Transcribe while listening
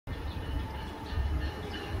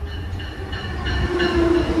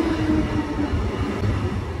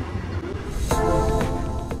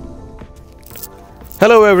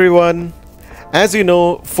Hello everyone. As you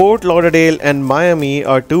know, Fort Lauderdale and Miami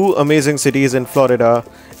are two amazing cities in Florida,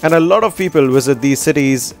 and a lot of people visit these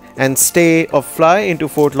cities and stay or fly into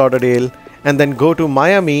Fort Lauderdale and then go to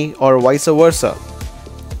Miami or vice versa.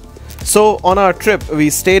 So on our trip, we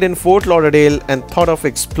stayed in Fort Lauderdale and thought of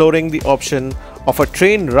exploring the option of a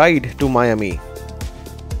train ride to Miami.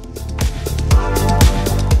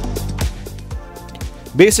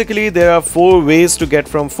 Basically, there are 4 ways to get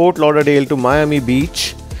from Fort Lauderdale to Miami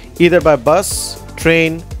Beach, either by bus,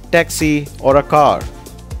 train, taxi, or a car.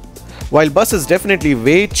 While bus is definitely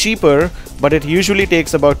way cheaper, but it usually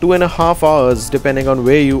takes about 2.5 hours depending on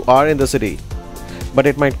where you are in the city. But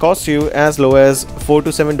it might cost you as low as $4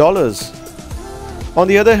 to $7. On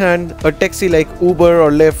the other hand, a taxi like Uber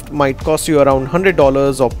or Lyft might cost you around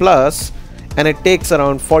 $100 or plus, and it takes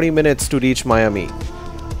around 40 minutes to reach Miami.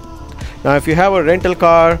 Now, if you have a rental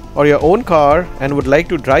car or your own car and would like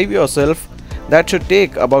to drive yourself, that should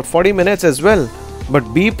take about 40 minutes as well.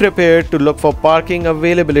 But be prepared to look for parking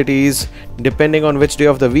availabilities depending on which day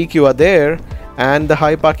of the week you are there and the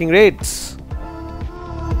high parking rates.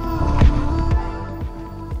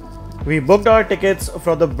 We booked our tickets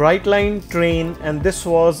for the Brightline Train, and this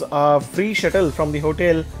was a free shuttle from the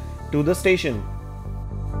hotel to the station.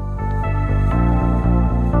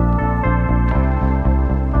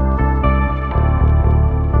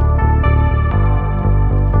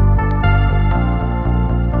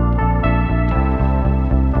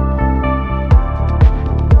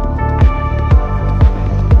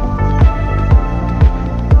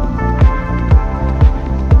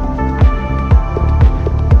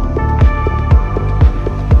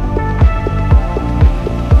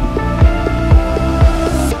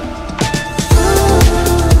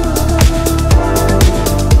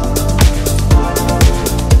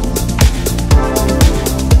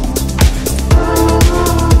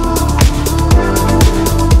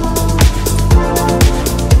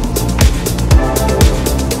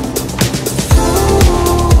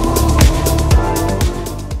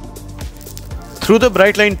 Through the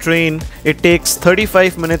Brightline train, it takes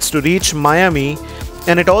 35 minutes to reach Miami,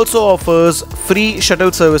 and it also offers free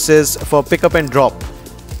shuttle services for pickup and drop.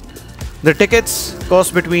 The tickets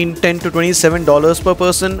cost between $10 to $27 per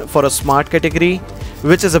person for a smart category,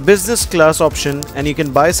 which is a business class option, and you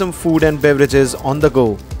can buy some food and beverages on the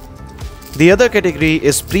go. The other category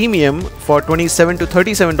is premium for $27 to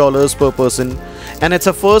 $37 per person, and it's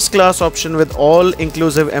a first class option with all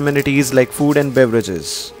inclusive amenities like food and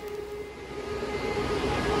beverages.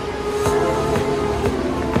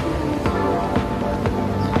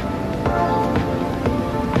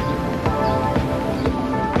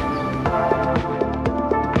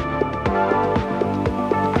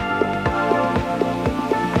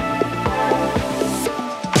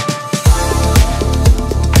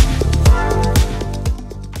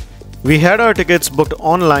 We had our tickets booked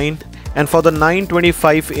online, and for the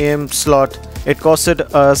 9:25 a.m. slot, it costed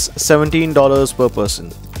us $17 per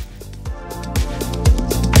person.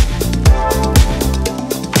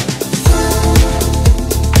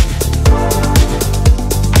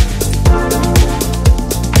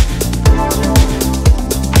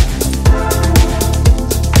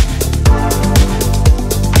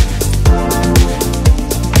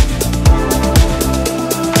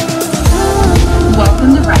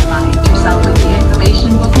 Welcome to Brightline. To celebrate the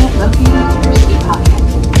information booklet located in your seat pocket.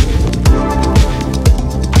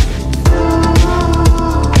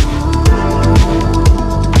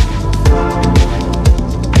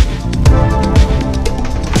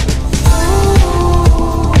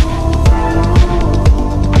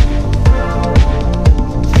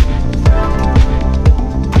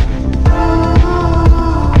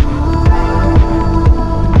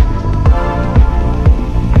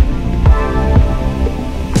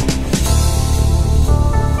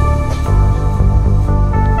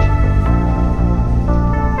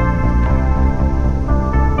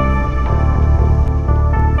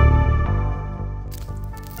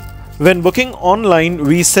 When booking online,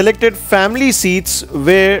 we selected family seats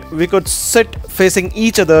where we could sit facing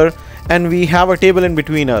each other and we have a table in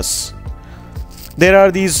between us. There are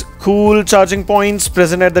these cool charging points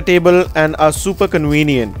present at the table and are super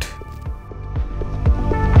convenient.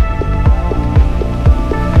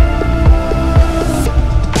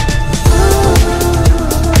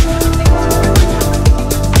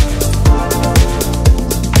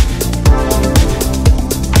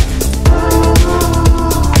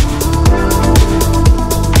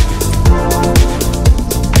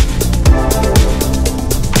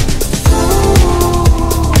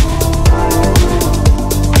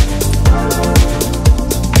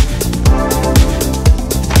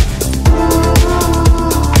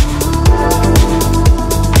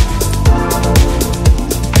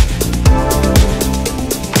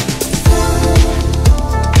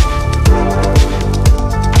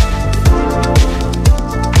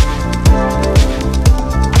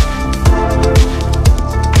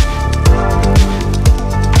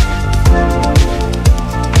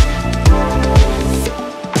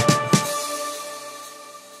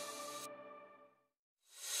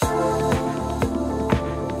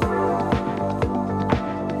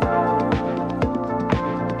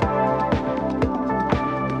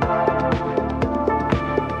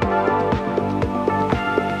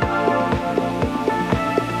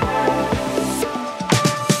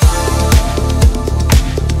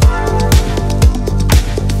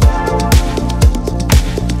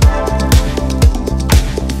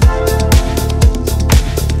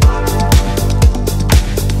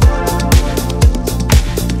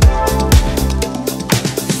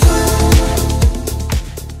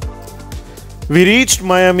 We reached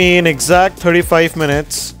Miami in exact 35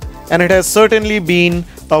 minutes, and it has certainly been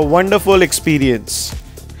a wonderful experience.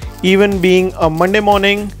 Even being a Monday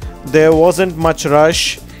morning, there wasn't much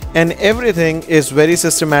rush, and everything is very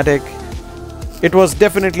systematic. It was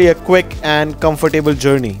definitely a quick and comfortable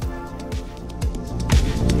journey.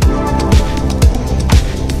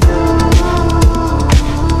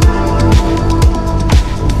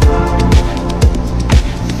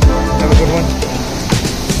 Have a good one.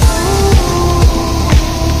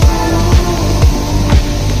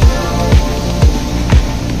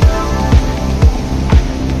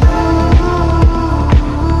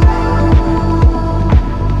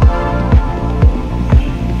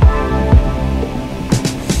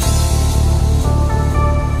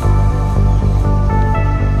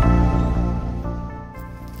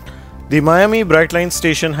 The Miami Brightline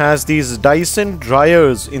station has these Dyson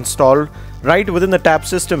dryers installed right within the tap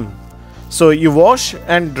system. So you wash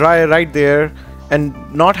and dry right there and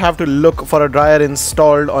not have to look for a dryer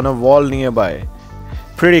installed on a wall nearby.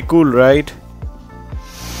 Pretty cool, right?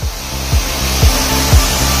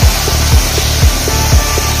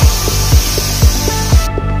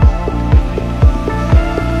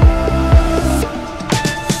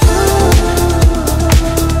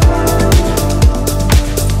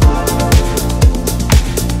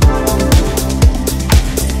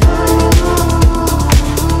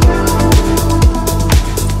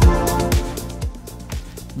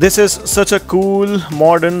 This is such a cool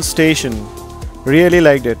modern station. Really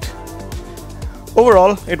liked it.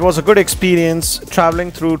 Overall, it was a good experience traveling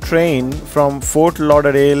through train from Fort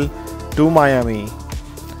Lauderdale to Miami.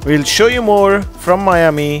 We'll show you more from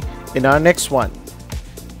Miami in our next one.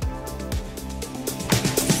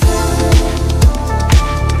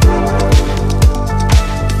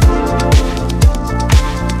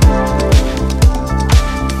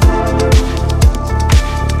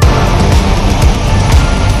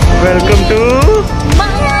 Welcome to